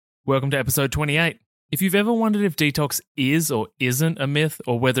Welcome to episode 28. If you've ever wondered if detox is or isn't a myth,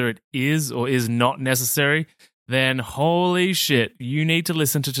 or whether it is or is not necessary, then holy shit, you need to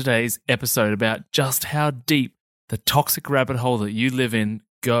listen to today's episode about just how deep the toxic rabbit hole that you live in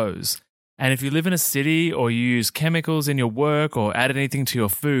goes. And if you live in a city or you use chemicals in your work or add anything to your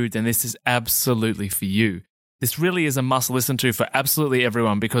food, then this is absolutely for you. This really is a must listen to for absolutely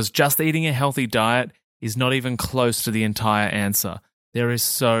everyone, because just eating a healthy diet is not even close to the entire answer. There is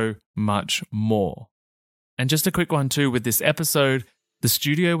so much more. And just a quick one too with this episode, the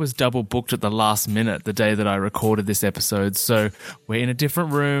studio was double booked at the last minute the day that I recorded this episode. So we're in a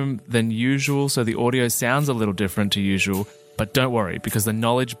different room than usual, so the audio sounds a little different to usual. But don't worry, because the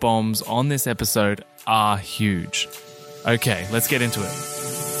knowledge bombs on this episode are huge. Okay, let's get into it.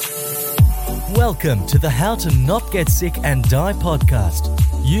 Welcome to the How to Not Get Sick and Die podcast.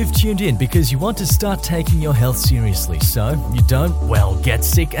 You've tuned in because you want to start taking your health seriously, so you don't, well, get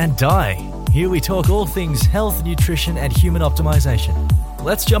sick and die. Here we talk all things health, nutrition, and human optimization.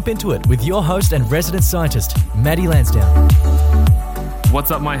 Let's jump into it with your host and resident scientist, Maddie Lansdowne. What's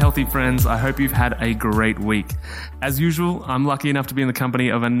up, my healthy friends? I hope you've had a great week. As usual, I'm lucky enough to be in the company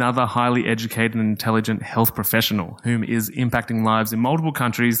of another highly educated and intelligent health professional whom is impacting lives in multiple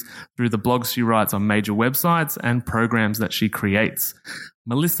countries through the blogs she writes on major websites and programs that she creates.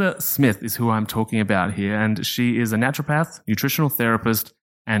 Melissa Smith is who I'm talking about here, and she is a naturopath, nutritional therapist,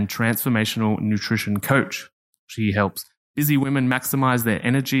 and transformational nutrition coach. She helps busy women maximize their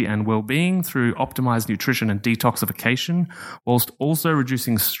energy and well-being through optimized nutrition and detoxification, whilst also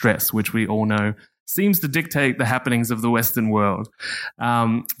reducing stress, which we all know seems to dictate the happenings of the Western world.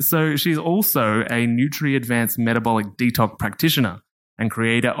 So she's also a Nutri-Advanced metabolic detox practitioner and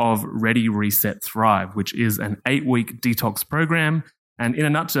creator of Ready, Reset, Thrive, which is an 8-week detox program. And in a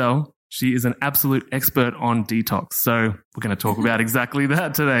nutshell, she is an absolute expert on detox. So we're going to talk about exactly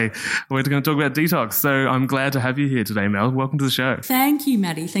that today. We're going to talk about detox. So I'm glad to have you here today, Mel. Welcome to the show. Thank you,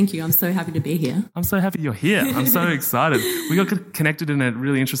 Maddie. Thank you. I'm so happy to be here. I'm so happy you're here. I'm so excited. We got connected in a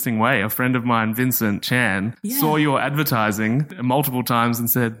really interesting way. A friend of mine, Vincent Chan, saw your advertising multiple times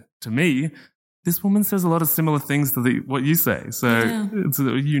and said to me, this woman says a lot of similar things to what you say. So It's a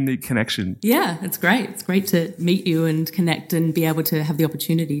unique connection. Yeah, it's great. It's great to meet you and connect and be able to have the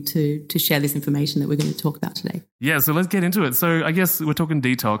opportunity to share this information that we're going to talk about today. Yeah, so let's get into it. So I guess we're talking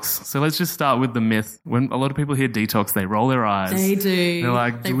detox. So let's just start with the myth. When a lot of people hear detox, they roll their eyes. They do. They're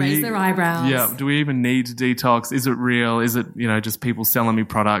like, they raise their eyebrows. Yeah. Do we even need to detox? Is it real? Is it, just people selling me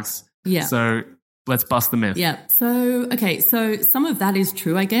products? Yeah. So let's bust the myth. Yeah. So some of that is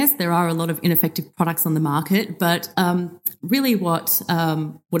true, I guess. There are a lot of ineffective products on the market, but really what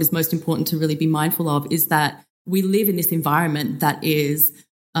is most important to really be mindful of is that we live in this environment that is,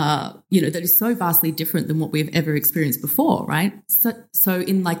 that is so vastly different than what we've ever experienced before, right? So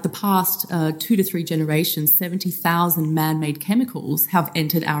in like the past 2 to 3 generations, 70,000 man-made chemicals have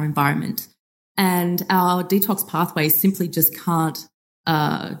entered our environment, and our detox pathways simply just can't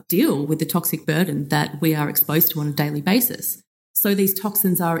deal with the toxic burden that we are exposed to on a daily basis. So these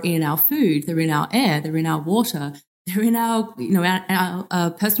toxins are in our food, they're in our air, they're in our water, they're in our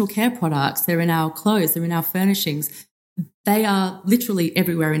personal care products, they're in our clothes, they're in our furnishings. They are literally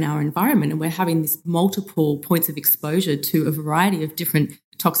everywhere in our environment, and we're having these multiple points of exposure to a variety of different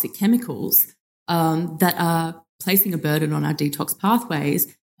toxic chemicals that are placing a burden on our detox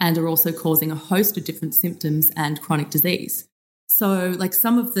pathways and are also causing a host of different symptoms and chronic disease. So like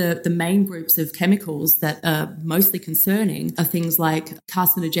some of the main groups of chemicals that are mostly concerning are things like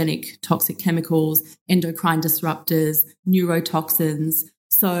carcinogenic toxic chemicals, endocrine disruptors, neurotoxins.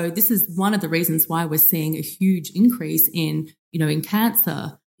 So this is one of the reasons why we're seeing a huge increase in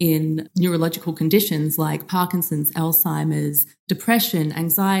cancer, in neurological conditions like Parkinson's, Alzheimer's, depression,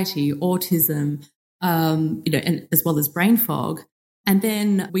 anxiety, autism, and as well as brain fog. And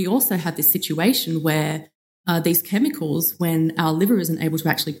then we also have this situation where these chemicals, when our liver isn't able to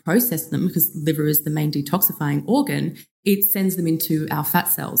actually process them, because liver is the main detoxifying organ, it sends them into our fat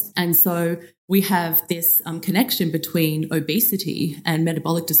cells. And so we have this connection between obesity and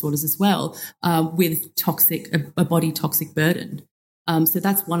metabolic disorders as well, with a body toxic burden. So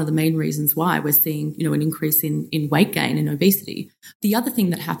that's one of the main reasons why we're seeing, an increase in weight gain and obesity. The other thing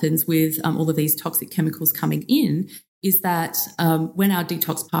that happens with all of these toxic chemicals coming in is that when our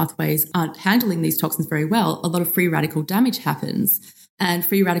detox pathways aren't handling these toxins very well, a lot of free radical damage happens. And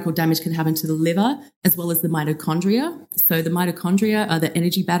free radical damage can happen to the liver as well as the mitochondria. So the mitochondria are the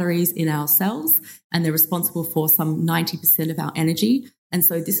energy batteries in our cells, and they're responsible for some 90% of our energy. And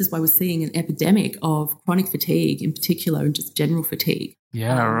so this is why we're seeing an epidemic of chronic fatigue in particular, and just general fatigue.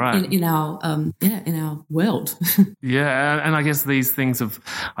 Yeah, right. In our world. Yeah, and I guess these things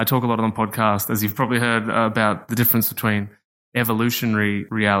I talk a lot on the podcast, as you've probably heard, about the difference between evolutionary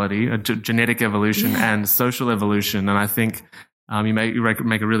reality, genetic evolution, and social evolution. And I think you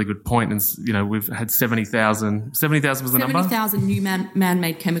make a really good point. And, we've had 70,000 was the number? 70,000 new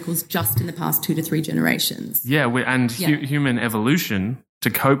man-made chemicals just in the past 2 to 3 generations. Yeah, human evolution to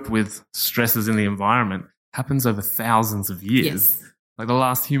cope with stresses in the environment happens over thousands of years. Yes. Like the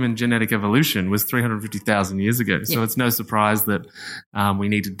last human genetic evolution was 350,000 years ago. So it's no surprise that we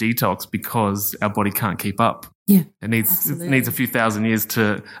need to detox because our body can't keep up. Yeah, it needs a few thousand years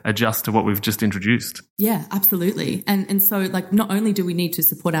to adjust to what we've just introduced. Yeah, absolutely. And so like not only do we need to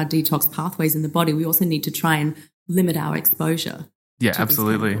support our detox pathways in the body, we also need to try and limit our exposure. Yeah,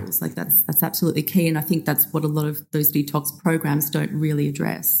 absolutely. Like that's absolutely key. And I think that's what a lot of those detox programs don't really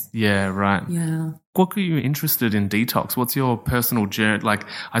address. Yeah, right. Yeah. What got you interested in detox? What's your personal journey? Like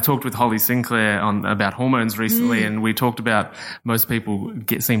I talked with Holly Sinclair about hormones recently, and we talked about most people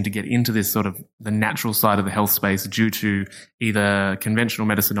seem to get into this sort of the natural side of the health space due to either conventional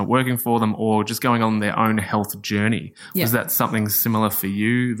medicine not working for them or just going on their own health journey. Yeah. Was that something similar for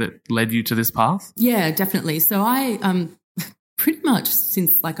you that led you to this path? Yeah, definitely. So I pretty much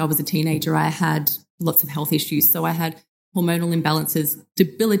since like I was a teenager, I had lots of health issues. So I had hormonal imbalances,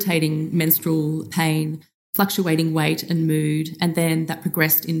 debilitating menstrual pain, fluctuating weight and mood. And then that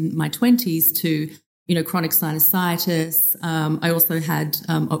progressed in my 20s to, chronic sinusitis. I also had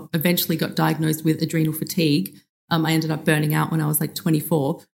eventually got diagnosed with adrenal fatigue. I ended up burning out when I was like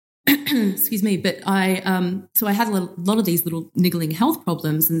 24. Excuse me. But so I had a lot of these little niggling health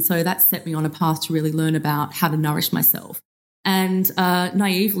problems. And so that set me on a path to really learn about how to nourish myself. And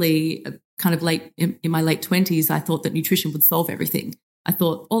naively, kind of late in my late 20s, I thought that nutrition would solve everything. I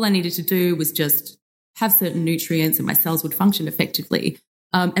thought all I needed to do was just have certain nutrients and my cells would function effectively.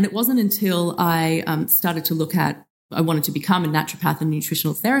 And it wasn't until I started to look at, I wanted to become a naturopath and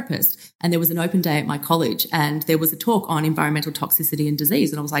nutritional therapist. And there was an open day at my college and there was a talk on environmental toxicity and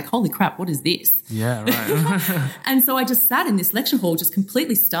disease. And I was like, holy crap, what is this? Yeah, right. And so I just sat in this lecture hall just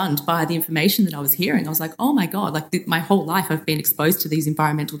completely stunned by the information that I was hearing. I was like, oh my God, like my whole life I've been exposed to these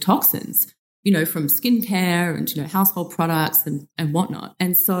environmental toxins, from skincare and, household products and whatnot.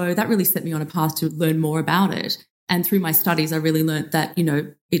 And so that really set me on a path to learn more about it. And through my studies, I really learned that,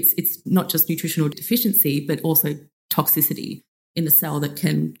 it's not just nutritional deficiency, but also toxicity in the cell that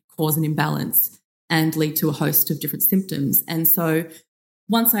can cause an imbalance and lead to a host of different symptoms. And so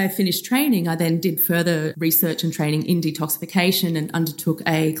once I finished training, I then did further research and training in detoxification and undertook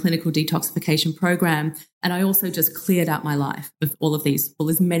a clinical detoxification program. And I also just cleared out my life of all of these,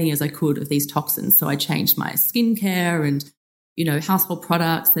 as many as I could of these toxins. So I changed my skincare and, household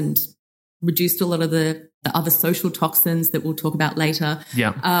products and reduced a lot of the other social toxins that we'll talk about later.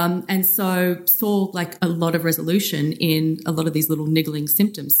 Yeah. And so saw like a lot of resolution in a lot of these little niggling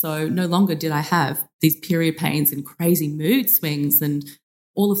symptoms. So no longer did I have these period pains and crazy mood swings and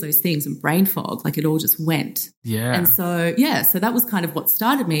all of those things and brain fog. Like it all just went. Yeah. And so, so that was kind of what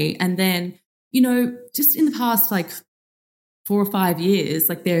started me. And then, just in the past, like 4 or 5 years,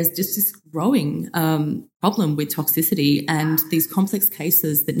 like there's just this growing problem with toxicity and these complex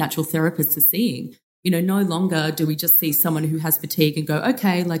cases that natural therapists are seeing. No longer do we just see someone who has fatigue and go,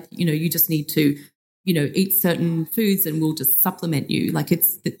 okay, like, you just need to, eat certain foods and we'll just supplement you. Like the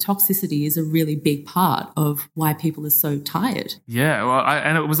toxicity is a really big part of why people are so tired. Yeah. Well,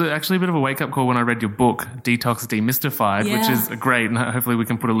 and it was actually a bit of a wake up call when I read your book, Detox Demystified, which is great. And hopefully we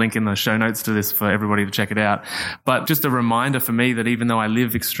can put a link in the show notes to this for everybody to check it out. But just a reminder for me that even though I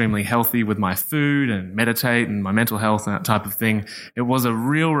live extremely healthy with my food and meditate and my mental health and that type of thing, it was a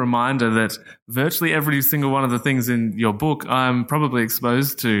real reminder that virtually every single one of the things in your book I'm probably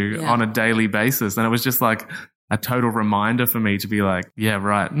exposed to on a daily basis. And it was just like a total reminder for me to be like, yeah,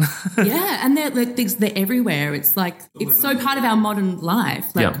 right. Yeah. And they're everywhere. It's like, it's so part of our modern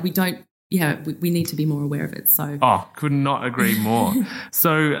life. Like we don't, we need to be more aware of it. So, could not agree more.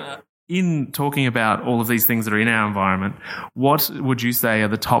 So in talking about all of these things that are in our environment, what would you say are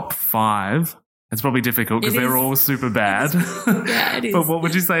the top 5? It's probably difficult because they're all super bad. It is. But what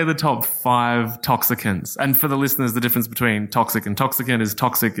would you say are the top 5 toxicants? And for the listeners, the difference between toxic and toxicant is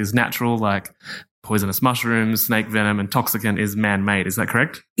toxic is natural, like poisonous mushrooms, snake venom, and toxicant is man-made. Is that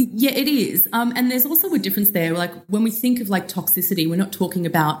correct? Yeah, it is. And there's also a difference there. Like when we think of like toxicity, we're not talking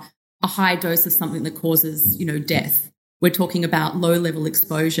about a high dose of something that causes, death. We're talking about low-level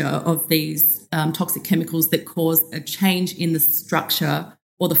exposure of these toxic chemicals that cause a change in the structure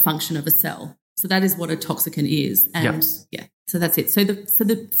or the function of a cell. So that is what a toxicant is. And so that's it. So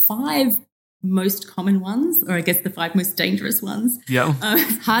the 5 most common ones, or I guess the 5 most dangerous ones. Yeah.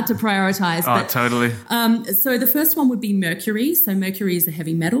 It's hard to prioritize. Oh, totally. So the first one would be mercury. So mercury is a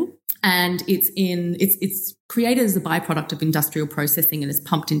heavy metal, and it's created as a byproduct of industrial processing, and it's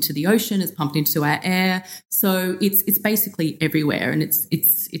pumped into the ocean, it's pumped into our air. So it's basically everywhere, and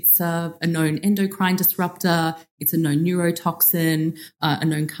it's a known endocrine disruptor. It's a known neurotoxin, a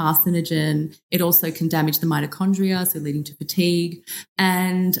known carcinogen. It also can damage the mitochondria, so leading to fatigue.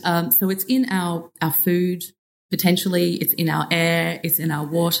 And so it's in our food, potentially. It's in our air. It's in our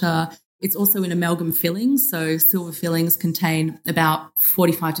water. It's also in amalgam fillings. So silver fillings contain about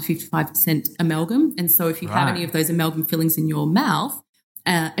 45 to 55% amalgam. And so if you have any of those amalgam fillings in your mouth,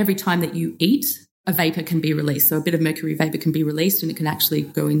 every time that you eat, a vapor can be released. So a bit of mercury vapor can be released, and it can actually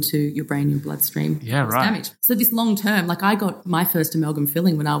go into your brain, your bloodstream. Yeah, right. Damage. So this long term, like I got my first amalgam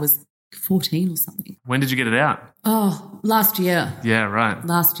filling when I was 14 or something. When did you get it out? Oh, last year. Yeah, right.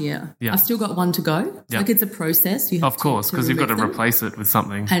 Last year. Yeah. I've still got one to go. Yeah. Like it's a process. You have Of course, because you've got to replace it with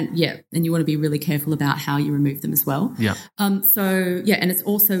something. And and you want to be really careful about how you remove them as well. Yeah. And it's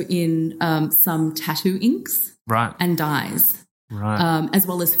also in some tattoo inks and dyes. Right. As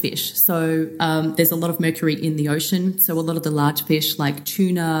well as fish. So there's a lot of mercury in the ocean. So a lot of the large fish like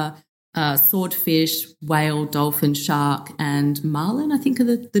tuna, swordfish, whale, dolphin, shark, and marlin, I think are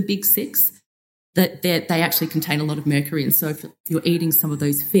the big 6. That they actually contain a lot of mercury. And so if you're eating some of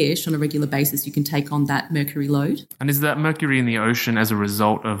those fish on a regular basis, you can take on that mercury load. And is that mercury in the ocean as a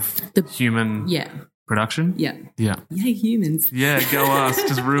result of human production? Yeah. Yeah. Yay, humans. Yeah, go us,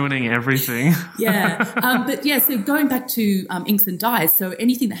 just ruining everything. So going back to inks and dyes, so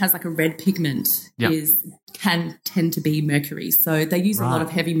anything that has like a red pigment can tend to be mercury. So they use a lot of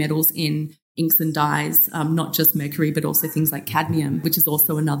heavy metals in inks and dyes, not just mercury, but also things like cadmium, which is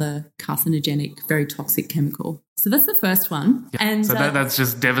also another carcinogenic, very toxic chemical. So that's the first one. Yeah. And so that's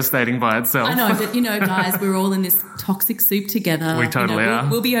just devastating by itself. I know, but, guys, we're all in this toxic soup together. We totally are.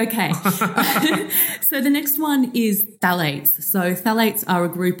 We'll be okay. So the next one is phthalates. So phthalates are a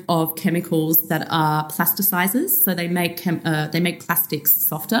group of chemicals that are plasticizers. So they make plastics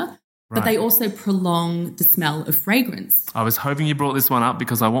softer. But they also prolong the smell of fragrance. I was hoping you brought this one up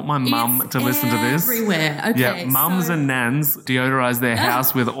because I want my mum to listen to this. Everywhere. Okay. Yeah, mums and nans deodorize their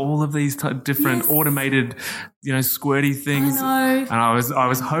house with all of these different automated, squirty things. I know. And I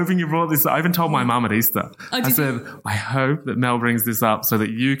was hoping you brought this. I even told my mum at Easter. I said, I hope that Mel brings this up so that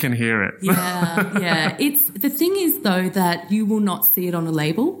you can hear it. Yeah. It's the thing is though that you will not see it on a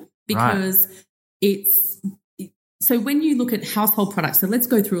label because So when you look at household products, so let's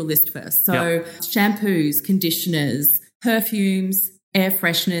go through a list first. So shampoos, conditioners, perfumes, air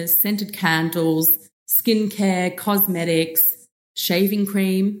fresheners, scented candles, skincare, cosmetics, shaving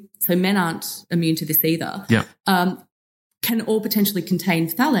cream. So men aren't immune to this either. Yeah. Can all potentially contain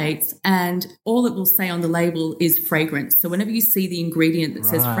phthalates, and all it will say on the label is fragrance. So whenever you see the ingredient that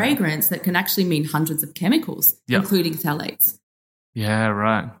says fragrance, that can actually mean hundreds of chemicals, including phthalates. Yeah,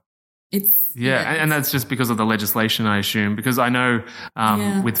 right. And that's just because of the legislation, I assume, because I know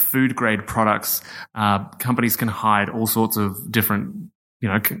with food grade products, companies can hide all sorts of different,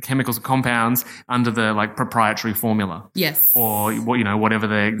 chemicals and compounds under the proprietary formula. Yes. Or whatever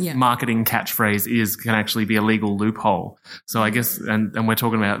their marketing catchphrase is can actually be a legal loophole. So I guess, and we're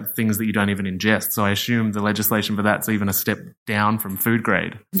talking about things that you don't even ingest. So I assume the legislation for that's even a step down from food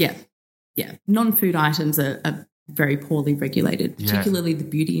grade. Yeah. Yeah. Non-food items are very poorly regulated, particularly the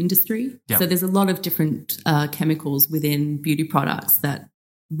beauty industry. Yep. So there's a lot of different chemicals within beauty products that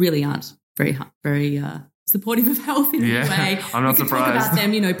really aren't very supportive of health in any way. I'm not surprised. Talk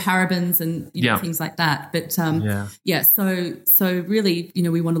about them, parabens and things like that. But so really,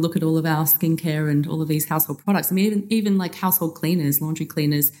 we want to look at all of our skincare and all of these household products. I mean, even like household cleaners, laundry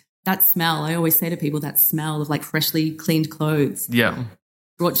cleaners. That smell, I always say to people, that smell of like freshly cleaned clothes. Yeah.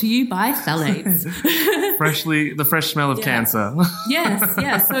 Brought to you by phthalates. The fresh smell of cancer.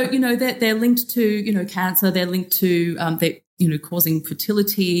 Yes. So, they're linked to, cancer. They're linked to, causing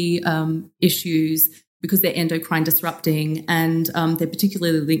fertility issues because they're endocrine disrupting, and they're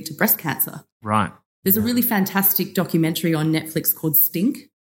particularly linked to breast cancer. Right. There's a really fantastic documentary on Netflix called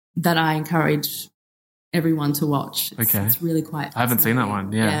Stink that I encourage everyone to watch. It's really quite. I haven't seen that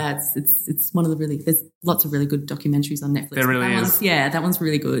one. Yeah, it's one of the there's lots of really good documentaries on Netflix. There really is. That one's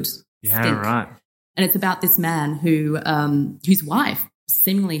really good. Yeah, Stink. right. And it's about this man whose wife,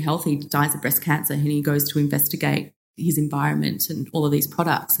 seemingly healthy, dies of breast cancer, and he goes to investigate his environment and all of these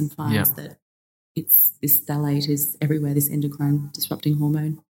products and finds that this phthalate is everywhere, this endocrine disrupting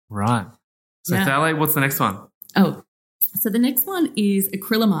hormone. Right. So phthalate, what's the next one? Oh, so the next one is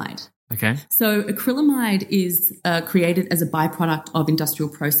acrylamide. Okay. So acrylamide is created as a byproduct of industrial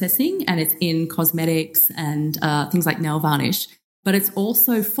processing, and it's in cosmetics and things like nail varnish. But it's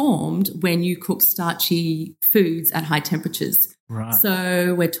also formed when you cook starchy foods at high temperatures. Right.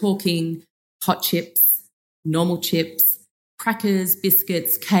 So we're talking hot chips, normal chips, crackers,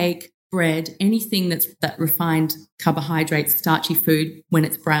 biscuits, cake, bread, anything that refined carbohydrates, starchy food, when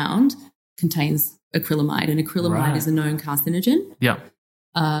it's browned, contains acrylamide. And acrylamide is a known carcinogen. Yeah.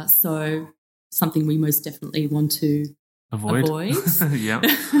 So something we most definitely want to avoid. Yeah,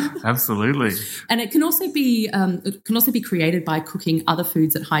 absolutely. And it can also be created by cooking other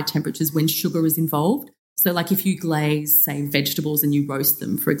foods at high temperatures when sugar is involved. So like if you glaze, say, vegetables and you roast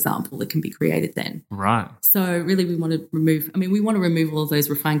them, for example, it can be created then. Right. So really we want to remove all of those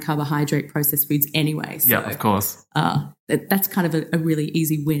refined carbohydrate processed foods anyway. So, yeah, of course. That's kind of a really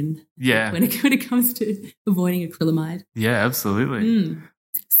easy win. Yeah. When it comes to avoiding acrylamide. Yeah, absolutely.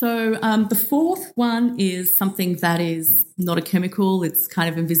 So the fourth one is something that is not a chemical. It's kind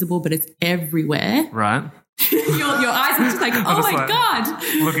of invisible, but it's everywhere. Right. Your eyes are just like, oh my God.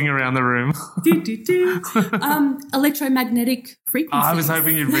 Looking around the room. Electromagnetic frequencies. I was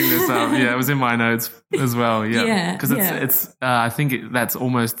hoping you'd bring this up. Yeah, it was in my notes as well. Yeah. Yeah. Because it's I think that's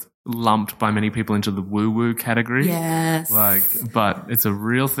almost lumped by many people into the woo-woo category. Yes. But it's a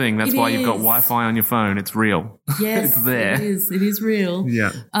real thing. That's why you've got Wi-Fi on your phone. It's real. Yes. It's there. It is real.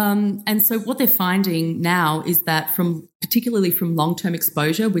 Yeah. And so what they're finding now is that particularly from long-term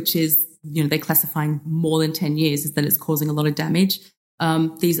exposure, which is, they're classifying more than 10 years, is that it's causing a lot of damage.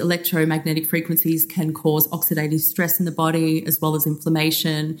 These electromagnetic frequencies can cause oxidative stress in the body as well as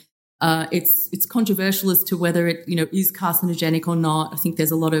inflammation. It's controversial as to whether it, is carcinogenic or not. I think there's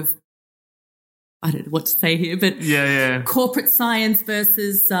a lot of, I don't know what to say here, but corporate science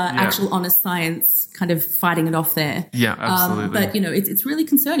versus actual honest science kind of fighting it off there. Yeah, absolutely. But, it's really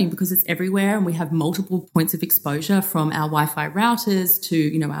concerning because it's everywhere and we have multiple points of exposure from our Wi-Fi routers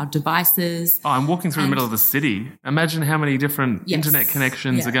to, our devices. Oh, I'm walking through the middle of the city. Imagine how many different internet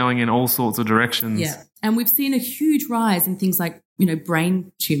connections are going in all sorts of directions. Yeah. And we've seen a huge rise in things like,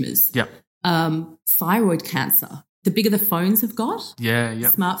 brain tumours. Yep. Thyroid cancer. The bigger the phones have got,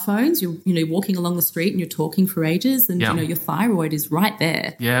 smartphones, you're walking along the street and you're talking for ages and, your thyroid is right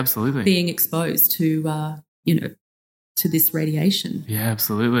there. Yeah, absolutely. Being exposed to, to this radiation. Yeah,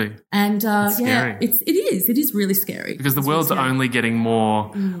 absolutely. And, scary. It is really scary. Because the world's only getting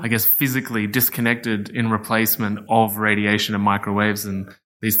more, I guess, physically disconnected in replacement of radiation and microwaves and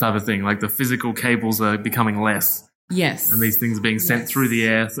these type of thing. Like the physical cables are becoming less. Yes. And these things are being sent through the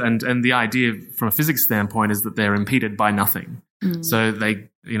air. And the idea from a physics standpoint is that they're impeded by nothing. So they,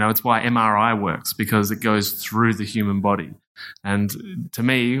 it's why MRI works, because it goes through the human body. And to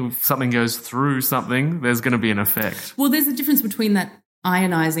me, if something goes through something, there's going to be an effect. Well, there's a difference between that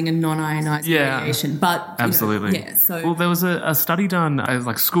ionizing and non-ionizing radiation. But absolutely. So there was a study done,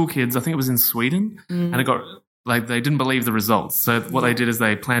 like school kids, I think it was in Sweden, and it got, they didn't believe the results. So what they did is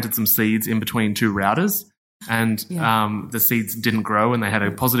they planted some seeds in between two routers. And the seeds didn't grow, and they had a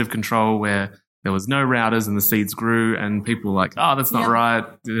positive control where there was no routers and the seeds grew, and people were like, oh, that's not right.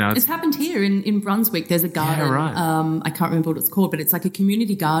 It's happened here in Brunswick. There's a garden. Yeah, right. I can't remember what it's called, but it's like a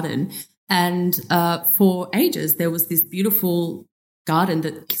community garden. And for ages, there was this beautiful garden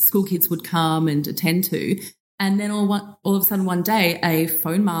that school kids would come and attend to. And then all of a sudden one day, a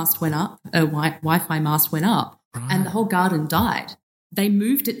phone mast went up, a Wi-Fi mast went up, and the whole garden died. They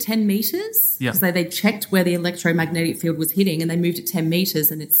moved it 10 metres because they checked where the electromagnetic field was hitting, and they moved it 10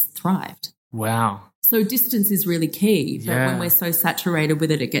 metres and it's thrived. Wow. So distance is really key. But when we're so saturated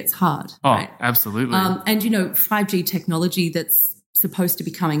with it, it gets hard. Oh, right? absolutely. And, 5G technology that's supposed to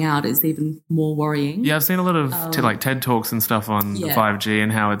be coming out is even more worrying. Yeah, I've seen a lot of TED Talks and stuff on the 5G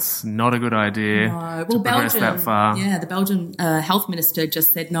and how it's not a good idea to progress that far. Yeah, the Belgian health minister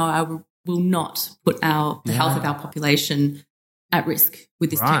just said, no, I will not put the health of our population at risk with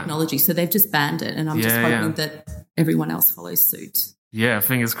this technology. So they've just banned it, and I'm just hoping that everyone else follows suit. Yeah,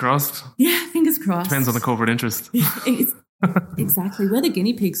 fingers crossed. Yeah, fingers crossed. Depends on the corporate interest. Exactly. We're the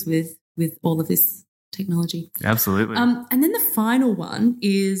guinea pigs with all of this technology. Absolutely. And then the final one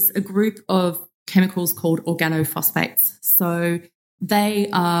is a group of chemicals called organophosphates. So they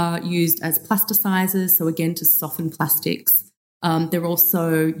are used as plasticizers, so again to soften plastics. They're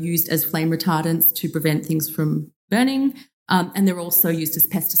also used as flame retardants to prevent things from burning. And they're also used as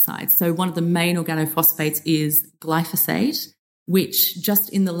pesticides. So one of the main organophosphates is glyphosate, which just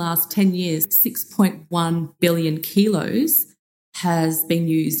in the last 10 years, 6.1 billion kilos has been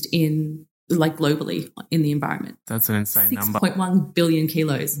used globally in the environment. That's an insane number. 6.1 billion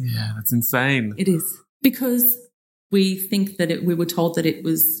kilos. Yeah, that's insane. It is. Because we think that we were told that it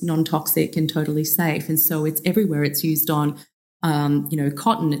was non-toxic and totally safe. And so it's everywhere. It's used on,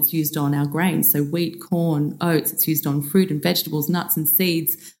 cotton. It's used on our grains. So wheat, corn, oats. It's used on fruit and vegetables, nuts and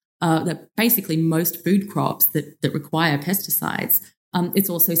seeds. That basically most food crops that require pesticides. It's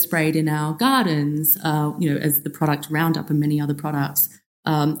also sprayed in our gardens, as the product Roundup and many other products.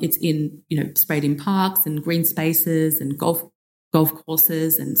 It's sprayed in parks and green spaces and golf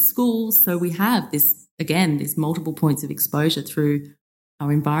courses and schools. So we have these multiple points of exposure through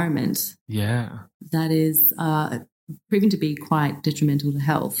our environment. Yeah. That is proven to be quite detrimental to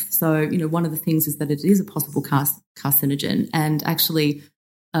health. So, one of the things is that it is a possible carcinogen. And actually,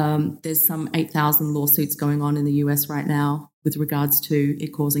 there's some 8,000 lawsuits going on in the US right now with regards to it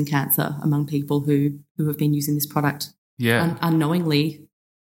causing cancer among people who have been using this product unknowingly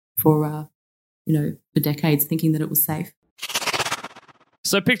for decades, thinking that it was safe.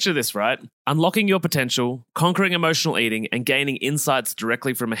 So picture this, right? Unlocking your potential, conquering emotional eating, and gaining insights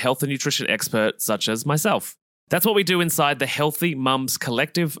directly from a health and nutrition expert such as myself. That's what we do inside the Healthy Mums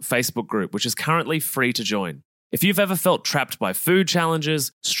Collective Facebook group, which is currently free to join. If you've ever felt trapped by food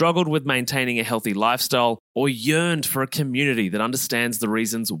challenges, struggled with maintaining a healthy lifestyle, or yearned for a community that understands the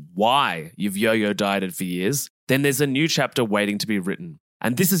reasons why you've yo-yo dieted for years, then there's a new chapter waiting to be written.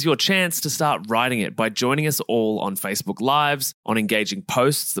 And this is your chance to start writing it by joining us all on Facebook Lives, on engaging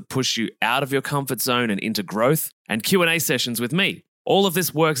posts that push you out of your comfort zone and into growth, and Q&A sessions with me. All of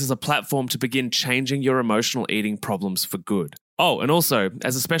this works as a platform to begin changing your emotional eating problems for good. Oh, and also,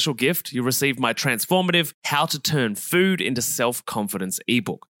 as a special gift, you'll receive my transformative How to Turn Food into Self-Confidence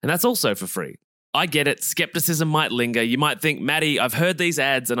ebook. And that's also for free. I get it, skepticism might linger. You might think, Maddie, I've heard these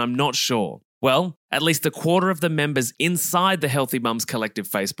ads and I'm not sure. Well, at least a quarter of the members inside the Healthy Mums Collective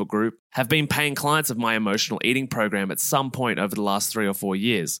Facebook group have been paying clients of my emotional eating program at some point over the last 3 or 4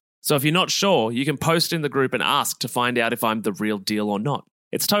 years. So if you're not sure, you can post in the group and ask to find out if I'm the real deal or not.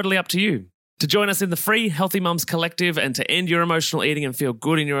 It's totally up to you. To join us in the free Healthy Mums Collective and to end your emotional eating and feel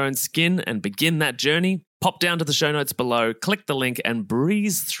good in your own skin and begin that journey, pop down to the show notes below, click the link and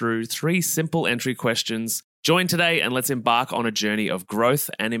breeze through 3 simple entry questions. Join today and let's embark on a journey of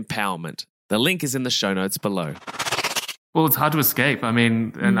growth and empowerment. The link is in the show notes below. Well, it's hard to escape. I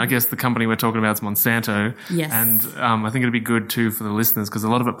mean, and I guess the company we're talking about is Monsanto. Yes. And I think it'd be good too for the listeners because a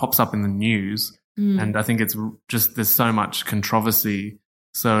lot of it pops up in the news. And I think it's just there's so much controversy.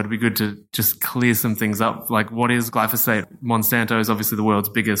 So it'd be good to just clear some things up. Like, what is glyphosate? Monsanto is obviously the world's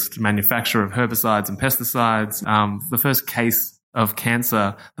biggest manufacturer of herbicides and pesticides. The first case of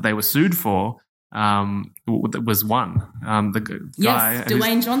cancer that they were sued for was one. The guy,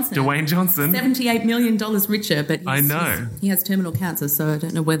 Dwayne Johnson. Dwayne Johnson, $78 million richer, but I know he has terminal cancer, so I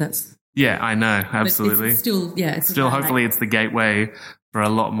don't know where that's. Yeah, I know, absolutely. It's still, hopefully, it's the gateway for a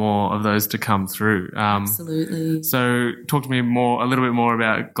lot more of those to come through. Absolutely. So, talk to me a little bit more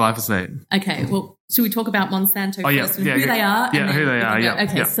about glyphosate. Okay, well, should we talk about Monsanto first? Yeah, who they are? Yeah, who they are. Yeah.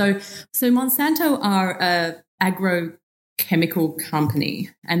 Okay, so Monsanto are a agrochemical company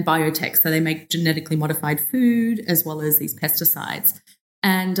and biotech. So they make genetically modified food as well as these pesticides.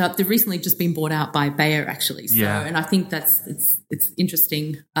 And they've recently just been bought out by Bayer, actually. So, and I think it's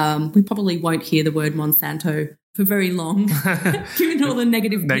interesting. We probably won't hear the word Monsanto for very long, given all the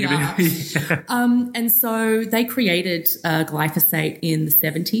negative PR. Yeah. And so they created glyphosate in the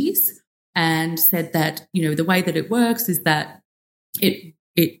 70s and said that, the way that it works is that it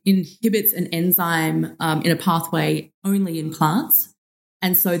inhibits an enzyme in a pathway only in plants.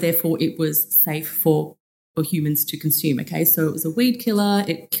 And so, therefore, it was safe for humans to consume, okay? So it was a weed killer.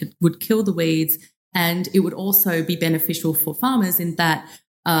 It would kill the weeds, and it would also be beneficial for farmers in that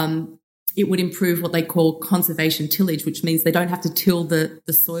it would improve what they call conservation tillage, which means they don't have to till the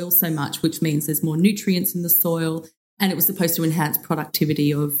soil so much, which means there's more nutrients in the soil, and it was supposed to enhance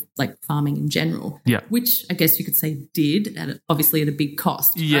productivity of like farming in general, which I guess you could say did, obviously at a big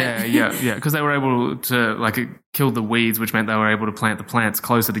cost. Yeah, right? because they were able to it killed the weeds, which meant they were able to plant the plants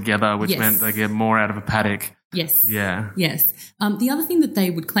closer together, which meant they get more out of a paddock. Yes. Yeah. Yes. The other thing that they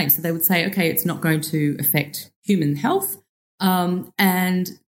would claim, so they would say, okay, it's not going to affect human health, and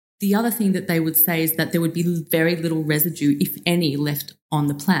the other thing that they would say is that there would be very little residue, if any, left on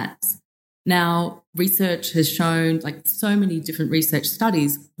the plants. Now, research has shown, so many different research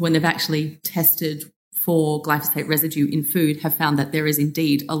studies, when they've actually tested for glyphosate residue in food, have found that there is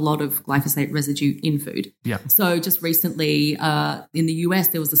indeed a lot of glyphosate residue in food. Yeah. So just recently in the US,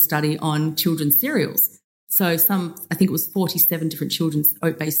 there was a study on children's cereals. So I think it was 47 different children's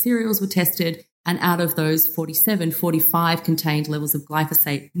oat-based cereals were tested, and out of those 47, 45 contained levels of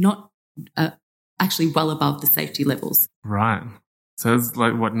glyphosate, not actually well above the safety levels. Right. So it's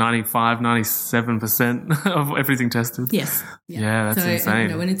like, what, 95, 97% of everything tested? Yes. Yeah, that's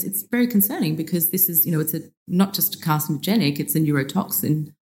insane. And it's very concerning because this is, it's not just a carcinogenic, it's a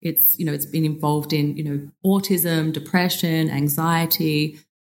neurotoxin. It's, it's been involved in, autism, depression, anxiety,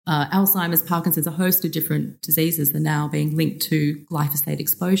 Alzheimer's, Parkinson's, a host of different diseases are now being linked to glyphosate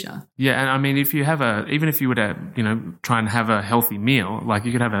exposure. Yeah, and I mean, if you have even if you were to, try and have a healthy meal, like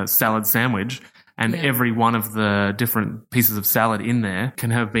you could have a salad sandwich, and every one of the different pieces of salad in there can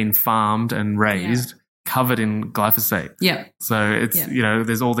have been farmed and raised, covered in glyphosate. Yeah. So it's,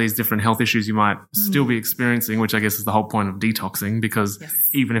 there's all these different health issues you might still be experiencing, which I guess is the whole point of detoxing, because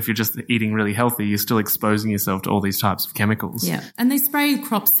even if you're just eating really healthy, you're still exposing yourself to all these types of chemicals. Yeah. And they spray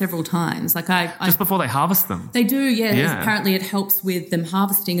crops several times. Like just before they harvest them. They do, yeah. Apparently it helps with them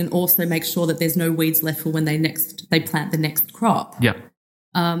harvesting and also make sure that there's no weeds left for when they plant the next crop. Yeah.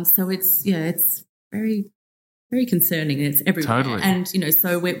 So it's very, very concerning, and it's everywhere. Totally. And,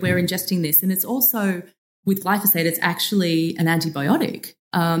 so we're ingesting this. And it's also, with glyphosate, it's actually an antibiotic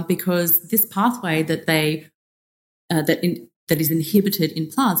because this pathway that that is inhibited in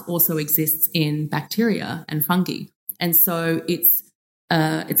plants also exists in bacteria and fungi. And so it's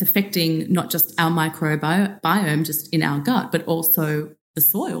affecting not just our microbiome just in our gut, but also the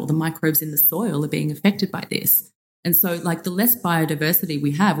soil. The microbes in the soil are being affected by this. And so, like, the less biodiversity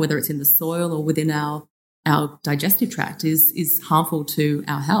we have, whether it's in the soil or within our digestive tract, is harmful to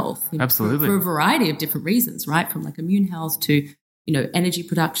our health. Absolutely. For a variety of different reasons, right? From like immune health to, energy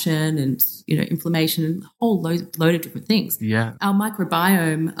production and, inflammation and a whole load of different things. Yeah. Our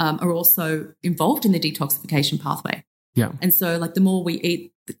microbiome are also involved in the detoxification pathway. Yeah. And so, like, the more we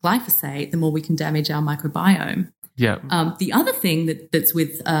eat the glyphosate, the more we can damage our microbiome. Yeah. The other thing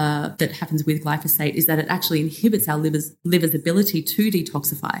that happens with glyphosate is that it actually inhibits our liver's ability to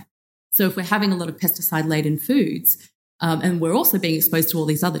detoxify. So if we're having a lot of pesticide-laden foods and we're also being exposed to all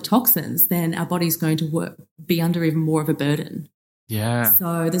these other toxins, then our body's going to be under even more of a burden. Yeah.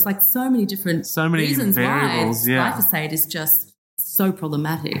 So there's like so many reasons variables, why glyphosate is just so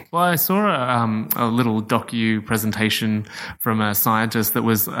problematic. Well, I saw a little docu presentation from a scientist that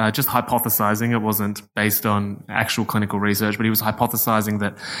was just hypothesizing. It wasn't based on actual clinical research, but he was hypothesizing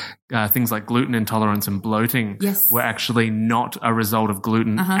that things like gluten intolerance and bloating were actually not a result of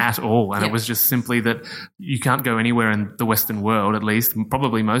gluten at all. And it was just simply that you can't go anywhere in the Western world, at least,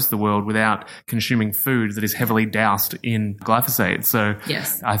 probably most of the world, without consuming food that is heavily doused in glyphosate. So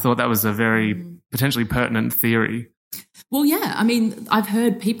I thought that was a very potentially pertinent theory. Well, yeah. I mean, I've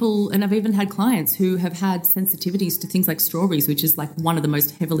heard people, and I've even had clients who have had sensitivities to things like strawberries, which is like one of the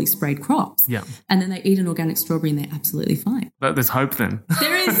most heavily sprayed crops. Yeah. And then they eat an organic strawberry and they're absolutely fine. But there's hope then.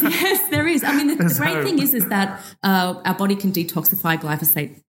 There is. Yes, there is. I mean, the great thing is that our body can detoxify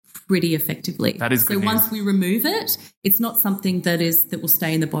glyphosate pretty effectively. That is good news. Once we remove it, it's not something that will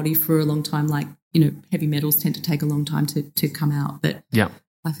stay in the body for a long time. Like, heavy metals tend to take a long time to come out. But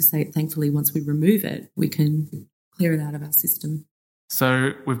glyphosate, thankfully, once we remove it, we can clear it out of our system.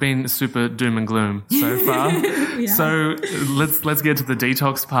 So we've been super doom and gloom so far. So let's get to the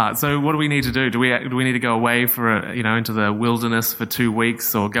detox part. So what do we need to do? Do we need to go away into the wilderness for 2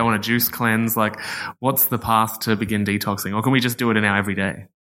 weeks, or go on a juice cleanse? Like, what's the path to begin detoxing, or can we just do it in our everyday?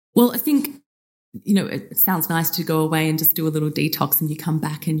 Well, I think, it sounds nice to go away and just do a little detox and you come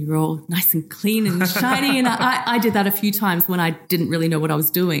back and you're all nice and clean and shiny. And I did that a few times when I didn't really know what I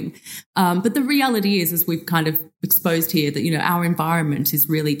was doing. But the reality is we've kind of exposed here that, our environment is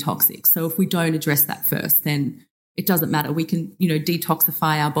really toxic. So if we don't address that first, then it doesn't matter. We can,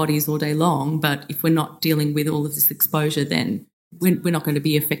 detoxify our bodies all day long. But if we're not dealing with all of this exposure, then we're not going to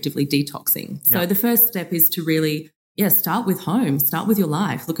be effectively detoxing. So the first step is to really start with home, start with your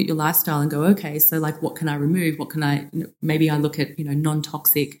life, look at your lifestyle and go, okay, so like what can I remove? What can I, maybe I look at,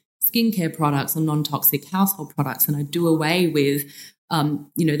 non-toxic skincare products or non-toxic household products, and I do away with,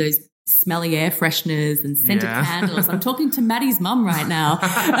 those smelly air fresheners and scented candles. I'm talking to Maddie's mum right now.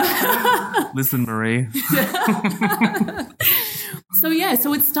 Listen, Marie.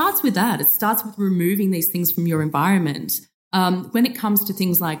 So it starts with that. It starts with removing these things from your environment. When it comes to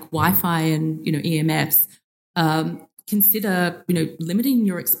things like Wi-Fi and, EMFs, consider, limiting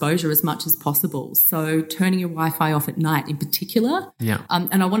your exposure as much as possible. So turning your Wi-Fi off at night in particular. Yeah.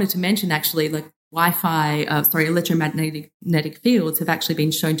 And I wanted to mention actually, like electromagnetic fields have actually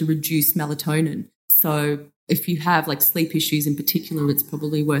been shown to reduce melatonin. So if you have like sleep issues in particular, it's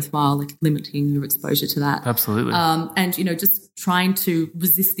probably worthwhile like limiting your exposure to that. Absolutely. And, just trying to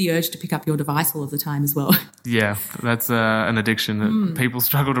resist the urge to pick up your device all of the time as well. Yeah, that's an addiction that people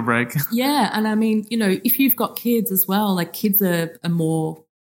struggle to break. Yeah. And I mean, if you've got kids as well, like kids are more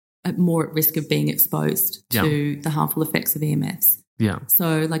at risk of being exposed to the harmful effects of EMFs. Yeah.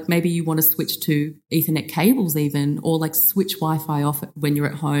 So like maybe you want to switch to Ethernet cables even, or like switch Wi-Fi off when you're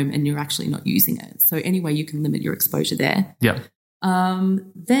at home and you're actually not using it. So anyway, you can limit your exposure there. Yeah.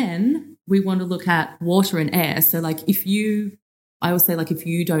 Then we want to look at water and air. So like I always say like if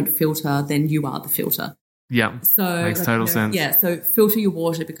you don't filter, then you are the filter. Yeah. So makes total sense. Yeah. So filter your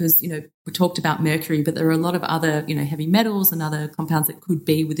water because, we talked about mercury, but there are a lot of other, heavy metals and other compounds that could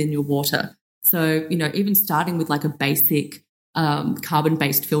be within your water. So, even starting with like a basic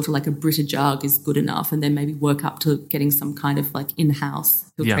carbon-based filter like a Brita jug is good enough, and then maybe work up to getting some kind of like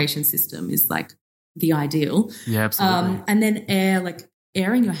in-house filtration system is like the ideal. Yeah, absolutely. And then air, like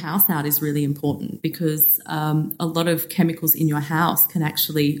airing your house out is really important because a lot of chemicals in your house can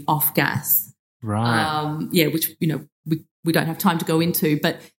actually off-gas. Right. Which, we don't have time to go into,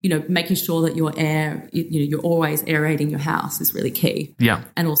 but, making sure that your air, you're always aerating your house is really key. Yeah.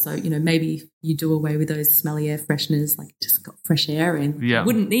 And also, maybe you do away with those smelly air fresheners, like just got fresh air in. Yeah. You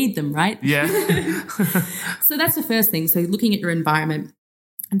wouldn't need them, right? Yeah. So that's the first thing. So looking at your environment.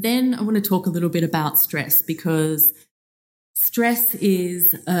 And then I want to talk a little bit about stress because stress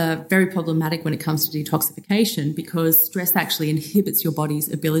is very problematic when it comes to detoxification because stress actually inhibits your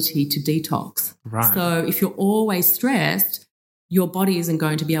body's ability to detox. Right. So if you're always stressed, your body isn't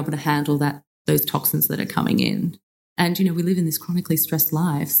going to be able to handle those toxins that are coming in. And, we live in this chronically stressed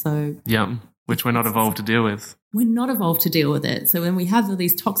life. So yeah, which we're not evolved to deal with. We're not evolved to deal with it. So when we have all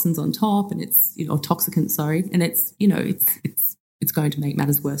these toxins on top and it's, toxicants, and it's, it's going to make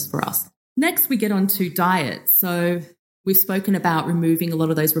matters worse for us. Next, we get on to diet. So we've spoken about removing a lot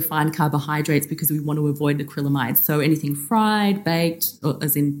of those refined carbohydrates because we want to avoid acrylamide. So anything fried, baked, or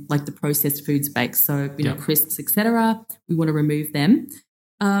as in like the processed foods baked, so, crisps, etc., we want to remove them.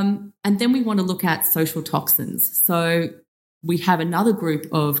 And then we want to look at social toxins. So we have another group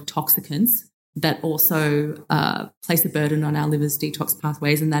of toxicants that also place a burden on our liver's detox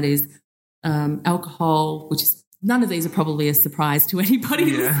pathways, and that is alcohol, which is none of these are probably a surprise to anybody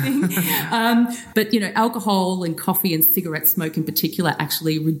listening. But, alcohol and coffee and cigarette smoke in particular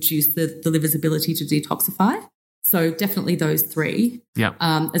actually reduce the liver's ability to detoxify. So definitely those three,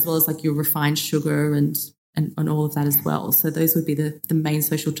 as well as like your refined sugar and all of that as well. So those would be the main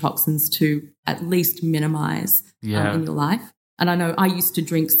social toxins to at least minimize in your life. And I know I used to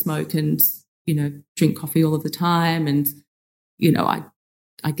drink, smoke and, drink coffee all of the time. And,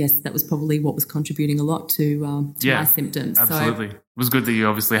 I guess that was probably what was contributing a lot to my symptoms. Absolutely. It was good that you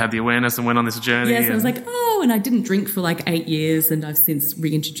obviously had the awareness and went on this journey. Yes, I was like, and I didn't drink for like 8 years and I've since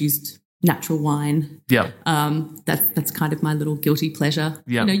reintroduced natural wine. Yeah. That's kind of my little guilty pleasure.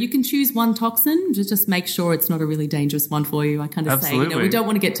 Yeah. You can choose one toxin, just make sure it's not a really dangerous one for you. I kind of say, we don't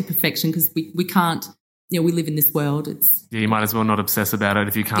want to get to perfection because we can't, we live in this world. You might as well not obsess about it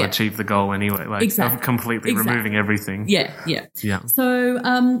if you can't achieve the goal anyway. Like completely removing everything. Yeah. So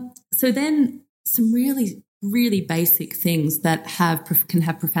then some really, really basic things that can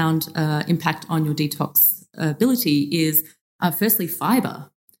have profound impact on your detox ability is firstly fiber.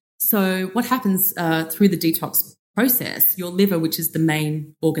 So what happens through the detox process, your liver, which is the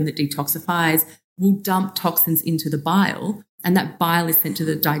main organ that detoxifies, will dump toxins into the bile, and that bile is sent to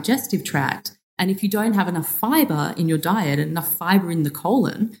the digestive tract. And if you don't have enough fiber in your diet and enough fiber in the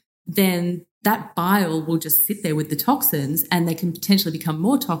colon, then that bile will just sit there with the toxins and they can potentially become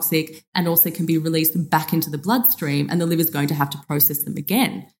more toxic and also can be released back into the bloodstream, and the liver's going to have to process them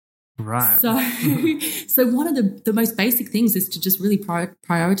again. Right. So one of the most basic things is to just really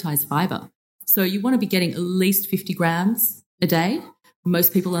prioritize fiber. So you want to be getting at least 50 grams a day.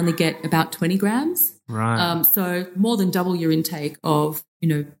 Most people only get about 20 grams. Right. So more than double your intake of,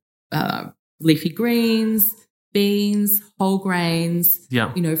 leafy greens, beans, whole grains,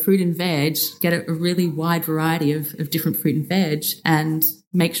 fruit and veg. Get a really wide variety of different fruit and veg and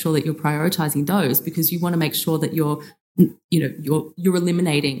make sure that you're prioritizing those because you want to make sure that you're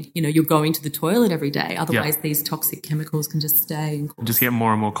eliminating, you're going to the toilet every day. Otherwise, these toxic chemicals can just stay and just get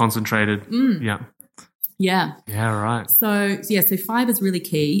more and more concentrated. Yeah. Yeah. Yeah, right. So fiber is really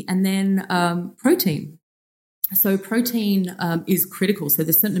key. And then protein. So protein is critical. So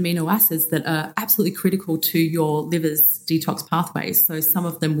there's certain amino acids that are absolutely critical to your liver's detox pathways. So some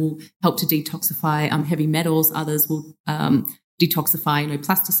of them will help to detoxify heavy metals. Others will detoxify,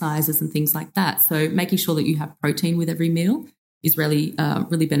 plasticizers and things like that. So making sure that you have protein with every meal is really,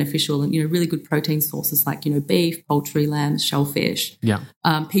 really beneficial. And, really good protein sources like, beef, poultry, lamb, shellfish. Yeah.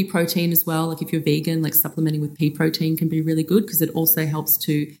 Pea protein as well. Like if you're vegan, like supplementing with pea protein can be really good because it also helps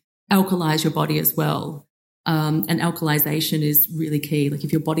to alkalize your body as well. And alkalization is really key. Like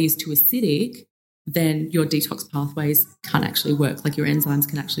if your body is too acidic, then your detox pathways can't actually work. Like your enzymes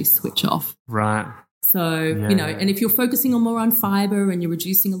can actually switch off. Right. So, and if you're focusing on more on fiber and you're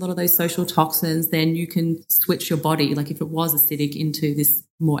reducing a lot of those social toxins, then you can switch your body, like if it was acidic, into this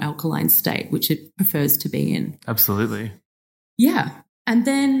more alkaline state, which it prefers to be in. Absolutely. Yeah. And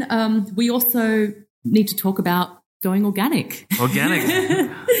then we also need to talk about going organic. Organic.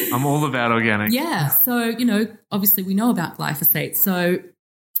 I'm all about organic. Yeah. So, obviously we know about glyphosate. So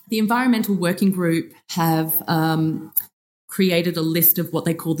the Environmental Working Group have created a list of what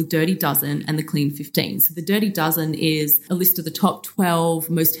they call the Dirty Dozen and the Clean 15. So the Dirty Dozen is a list of the top 12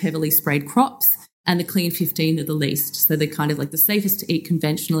 most heavily sprayed crops, and the Clean 15 are the least. So they're kind of like the safest to eat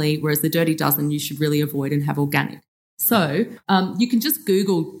conventionally, whereas the Dirty Dozen you should really avoid and have organic. So you can just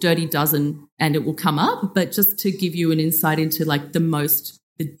Google Dirty Dozen and it will come up, but just to give you an insight into like the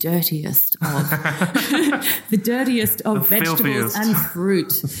dirtiest of vegetables filthiest. and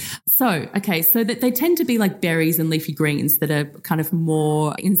fruit. So that they tend to be like berries and leafy greens that are kind of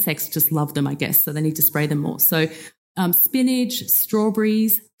more, insects just love them, I guess. So they need to spray them more. So spinach,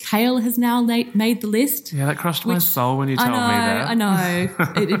 strawberries, kale has now made the list. Yeah, that crushed my soul when you told me that. I know.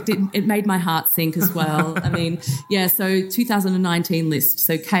 It made my heart sink as well. I mean, yeah, so 2019 list.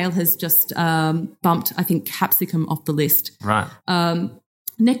 So kale has just bumped, I think, capsicum off the list. Right.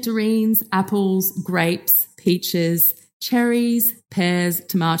 Nectarines, apples, grapes, peaches, cherries, pears,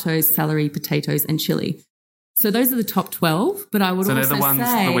 tomatoes, celery, potatoes, and chili. So those are the top 12, but I would also say... So they're the ones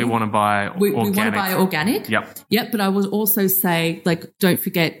that we want to buy organic. We want to buy organic. Yep, but I would also say, like, don't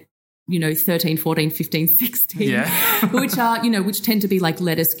forget, 13, 14, 15, 16, which are, which tend to be like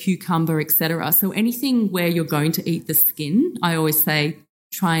lettuce, cucumber, etc. So anything where you're going to eat the skin, I always say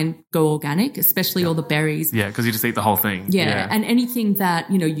try and go organic, especially all the berries. Yeah, because you just eat the whole thing. Yeah, and anything that,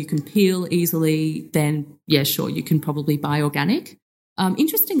 you can peel easily, then, yeah, sure, you can probably buy organic.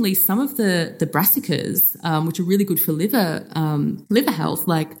 Interestingly, some of the brassicas, which are really good for liver health,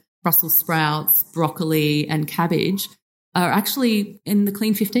 like Brussels sprouts, broccoli and cabbage, are actually in the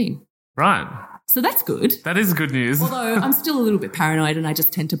Clean 15. Right. So that's good. That is good news. Although I'm still a little bit paranoid and I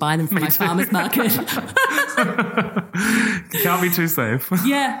just tend to buy them from my farmer's market. You can't be too safe.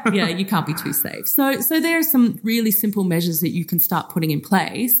 Yeah, you can't be too safe. So there are some really simple measures that you can start putting in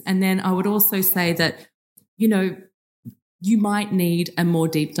place. And then I would also say that, you might need a more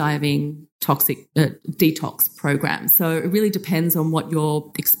deep diving toxic detox program. So it really depends on what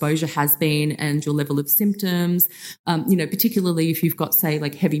your exposure has been and your level of symptoms. Particularly if you've got, say,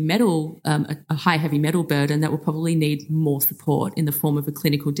 like heavy metal, a high heavy metal burden, that will probably need more support in the form of a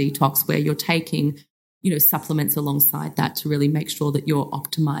clinical detox where you're taking, supplements alongside that to really make sure that you're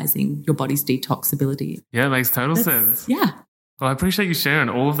optimizing your body's detox ability. Yeah, it makes total sense. Yeah. Well, I appreciate you sharing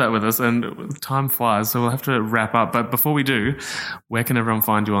all of that with us, and time flies, so we'll have to wrap up. But before we do, where can everyone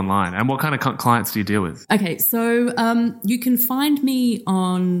find you online, and what kind of clients do you deal with? Okay, so you can find me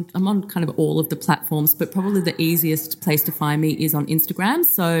I'm on kind of all of the platforms, but probably the easiest place to find me is on Instagram.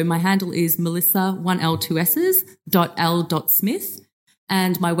 So my handle is melissa1l2s.l.smith,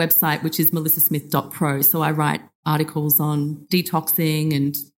 and my website, which is melissasmith.pro. So I write articles on detoxing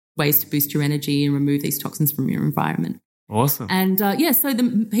and ways to boost your energy and remove these toxins from your environment. Awesome. And so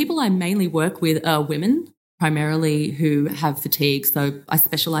the people I mainly work with are women, primarily, who have fatigue. So I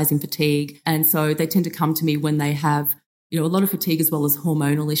specialize in fatigue. And so they tend to come to me when they have, a lot of fatigue as well as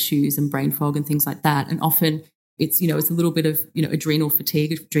hormonal issues and brain fog and things like that. And often it's, it's a little bit of, adrenal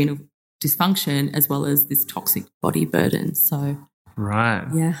fatigue, adrenal dysfunction, as well as this toxic body burden. So. Right.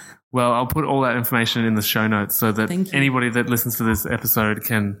 Yeah. Well, I'll put all that information in the show notes so that anybody that listens to this episode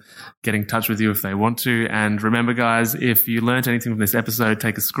can get in touch with you if they want to. And remember, guys, if you learned anything from this episode,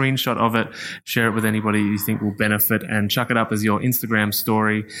 take a screenshot of it, share it with anybody you think will benefit, and chuck it up as your Instagram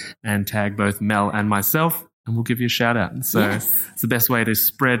story and tag both Mel and myself, and we'll give you a shout out. So It's the best way to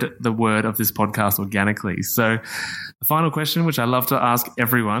spread the word of this podcast organically. So the final question, which I love to ask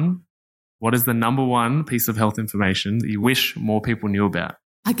everyone, what is the number one piece of health information that you wish more people knew about?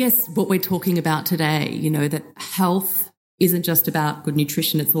 I guess what we're talking about today, that health isn't just about good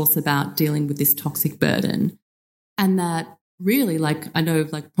nutrition, it's also about dealing with this toxic burden. And that really, I know,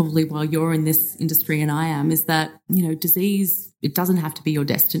 probably while you're in this industry and I am, is that, disease, it doesn't have to be your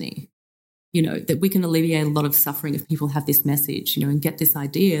destiny. That we can alleviate a lot of suffering if people have this message, and get this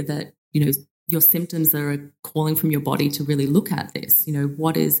idea that, your symptoms are calling from your body to really look at this.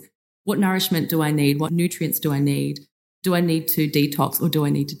 What nourishment do I need? What nutrients do I need? Do I need to detox or do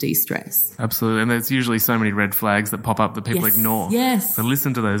I need to de-stress? Absolutely. And there's usually so many red flags that pop up that people ignore. Yes. So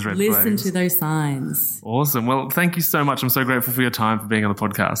listen to those red flags. Listen to those signs. Awesome. Well, thank you so much. I'm so grateful for your time, for being on the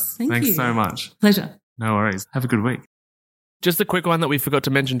podcast. Thanks so much. Pleasure. No worries. Have a good week. Just a quick one that we forgot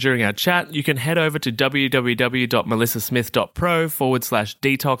to mention during our chat. You can head over to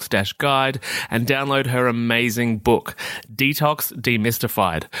www.melissasmith.pro/detox-guide and download her amazing book, Detox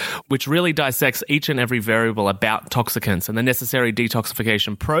Demystified, which really dissects each and every variable about toxicants and the necessary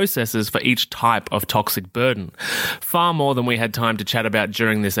detoxification processes for each type of toxic burden. Far more than we had time to chat about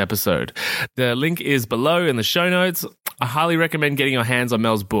during this episode. The link is below in the show notes. I highly recommend getting your hands on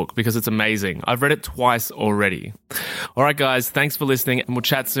Mel's book because it's amazing. I've read it twice already. All right, guys, thanks for listening and we'll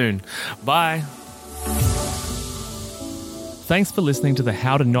chat soon. Bye. Thanks for listening to the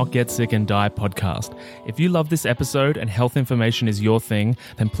How to Not Get Sick and Die podcast. If you love this episode and health information is your thing,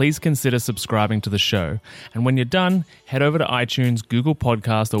 then please consider subscribing to the show. And when you're done, head over to iTunes, Google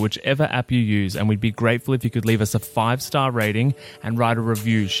Podcast, or whichever app you use, and we'd be grateful if you could leave us a 5-star rating and write a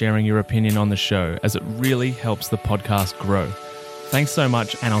review sharing your opinion on the show, as it really helps the podcast grow. Thanks so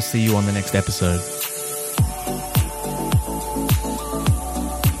much, and I'll see you on the next episode.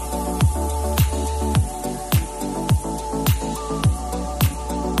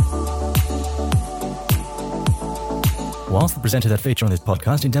 Whilst the presenter that feature on this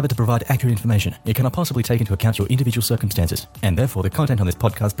podcast endeavour to provide accurate information, it cannot possibly take into account your individual circumstances, and therefore the content on this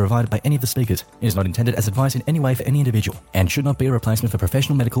podcast provided by any of the speakers is not intended as advice in any way for any individual, and should not be a replacement for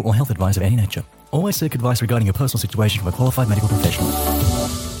professional medical or health advice of any nature. Always seek advice regarding your personal situation from a qualified medical professional.